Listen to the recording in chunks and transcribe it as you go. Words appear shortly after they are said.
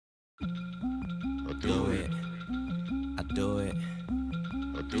I'll do it. I do it.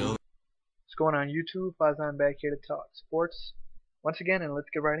 I'll do it. What's going on YouTube? Fazan back here to talk sports once again, and let's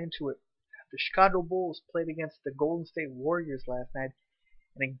get right into it. The Chicago Bulls played against the Golden State Warriors last night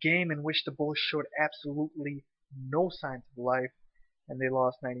in a game in which the Bulls showed absolutely no signs of life, and they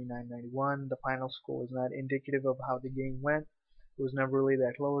lost 99-91. The final score is not indicative of how the game went. It was never really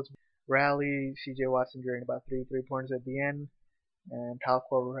that close. Rally, CJ Watson during about three three-pointers at the end, and Kyle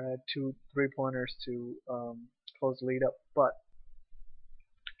Korver had two three-pointers to close the lead up. But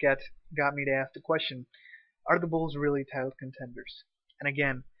got me to ask the question, are the Bulls really title contenders? And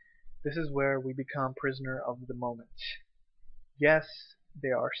again, this is where we become prisoner of the moment. Yes, they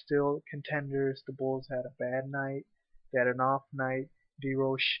are still contenders. The Bulls had a bad night. They had an off night.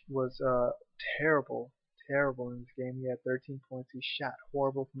 D-Rose was terrible, terrible in this game. He had 13 points. He shot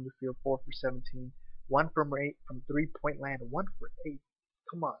horrible from the field, 4 for 17. 1 from 8 from three-point land, 1 for 8.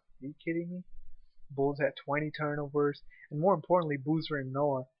 Come on, are you kidding me? Bulls had 20 turnovers, and more importantly, Boozer and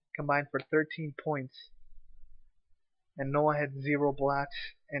Noah combined for 13 points. And Noah had 0 blocks,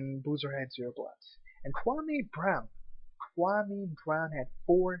 and Boozer had 0 blocks. And Kwame Brown had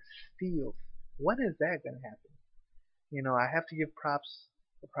 4 steals. When is that going to happen? You know, I have to give props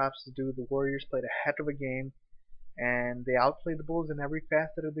to do. The Warriors played a heck of a game, and they outplayed the Bulls in every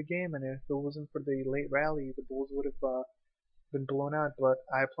facet of the game. And if it wasn't for the late rally, the Bulls would have been blown out. But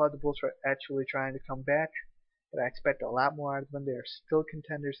I applaud the Bulls for actually trying to come back. But I expect a lot more out of them. They are still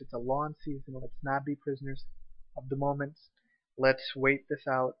contenders. It's a long season. Let's not be prisoners of the moment. Let's wait this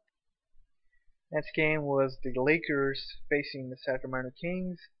out. Next game was the Lakers facing the Sacramento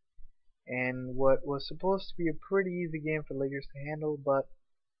Kings, and what was supposed to be a pretty easy game for the Lakers to handle, but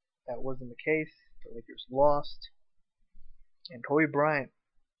that wasn't the case. The Lakers lost, and Kobe Bryant,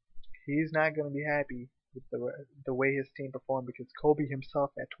 he's not going to be happy with the way his team performed, because Kobe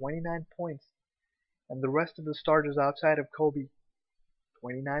himself had 29 points, and the rest of the starters outside of Kobe,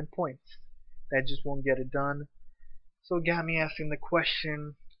 29 points. That just won't get it done. So it got me asking the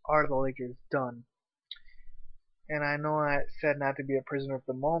question, are the Lakers done? And I know I said not to be a prisoner of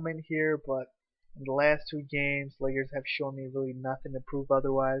the moment here, but in the last 2 games, Lakers have shown me really nothing to prove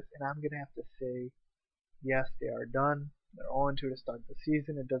otherwise, and I'm going to have to say, yes, they are done. They're 0-2 to start the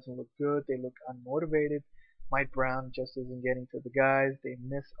season. It doesn't look good. They look unmotivated. Mike Brown just isn't getting to the guys. They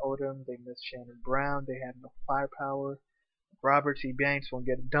miss Odom. They miss Shannon Brown. They have no firepower. Robert C. Banks won't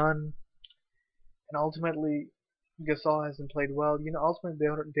get it done. And ultimately, Gasol hasn't played well. You know, ultimately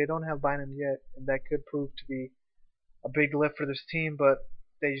they don't have Bynum yet, and that could prove to be a big lift for this team, but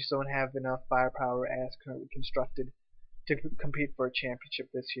they just don't have enough firepower as currently constructed to compete for a championship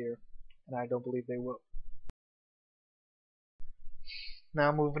this year, and I don't believe they will.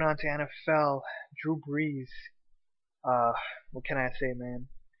 Now moving on to NFL, Drew Brees. What can I say, man?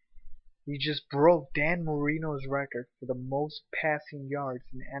 He just broke Dan Marino's record for the most passing yards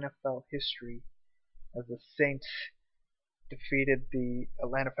in NFL history as the Saints defeated the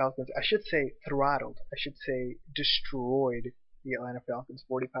Atlanta Falcons. I should say throttled. I should say destroyed the Atlanta Falcons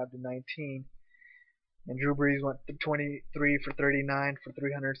 45-19. And Drew Brees went 23 for 39 for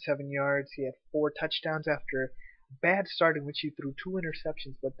 307 yards. He had 4 touchdowns after a bad start in which he threw 2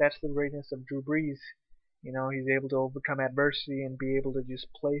 interceptions. But that's the greatness of Drew Brees. You know, he's able to overcome adversity and be able to just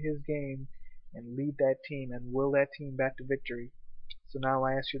play his game and lead that team and will that team back to victory. So now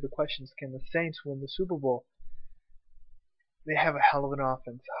I ask you the questions: can the Saints win the Super Bowl? They have a hell of an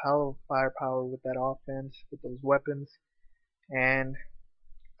offense, a hell of firepower with that offense, with those weapons, and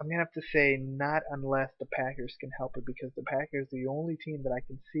I'm going to have to say not unless the Packers can help it, because the Packers are the only team that I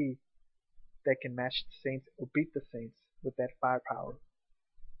can see that can match the Saints or beat the Saints with that firepower.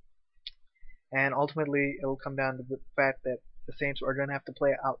 And ultimately, it will come down to the fact that the Saints are going to have to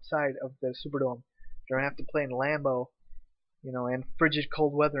play outside of the Superdome. They're going to have to play in Lambeau, you know, in frigid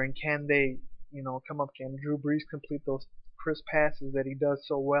cold weather, and can they, you know, come up? Can Drew Brees complete those crisp passes that he does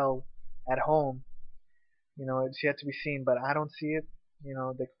so well at home? You know, it's yet to be seen, but I don't see it. You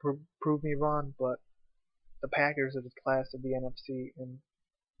know, they could prove me wrong, but the Packers are the class of the NFC and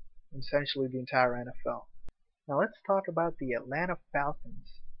essentially the entire NFL. Now let's talk about the Atlanta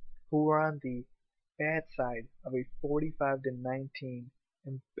Falcons, who are on the bad side of a 45-19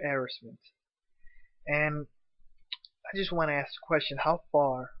 embarrassment. And I just want to ask the question, how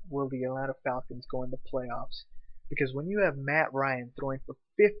far will the Atlanta Falcons go in the playoffs? Because when you have Matt Ryan throwing for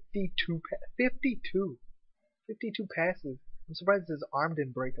 52 passes, I'm surprised his arm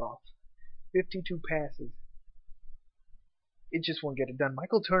didn't break off. 52 passes. It just won't get it done.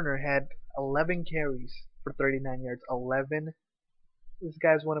 Michael Turner had 11 carries for 39 yards. 11. This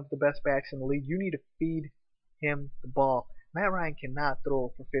guy's one of the best backs in the league. You need to feed him the ball. Matt Ryan cannot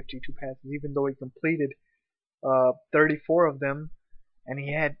throw for 52 passes, even though he completed 34 of them, and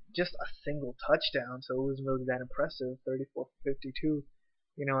he had just a single touchdown, so it wasn't really that impressive. 34 for 52.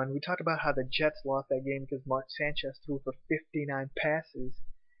 And we talked about how the Jets lost that game because Mark Sanchez threw for 59 passes,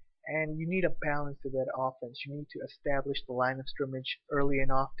 and you need a balance to that offense. You need to establish the line of scrimmage early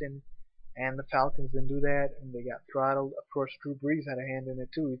and often, and the Falcons didn't do that, and they got throttled. Of course, Drew Brees had a hand in it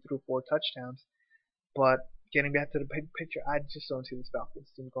too. He threw 4 touchdowns. But getting back to the big picture, I just don't see this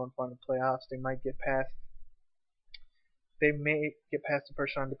Falcons team going far in the playoffs. They may get past the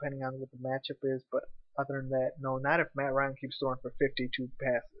first round depending on what the matchup is, but other than that, no, not if Matt Ryan keeps throwing for 52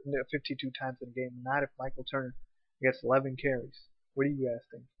 times in a game, not if Michael Turner gets 11 carries. What do you guys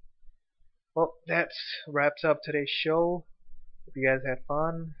think? Well, that wraps up today's show. If you guys had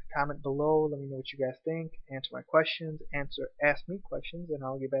fun, comment below. Let me know what you guys think. Answer my questions. Ask me questions, and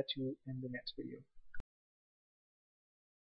I'll get back to you in the next video.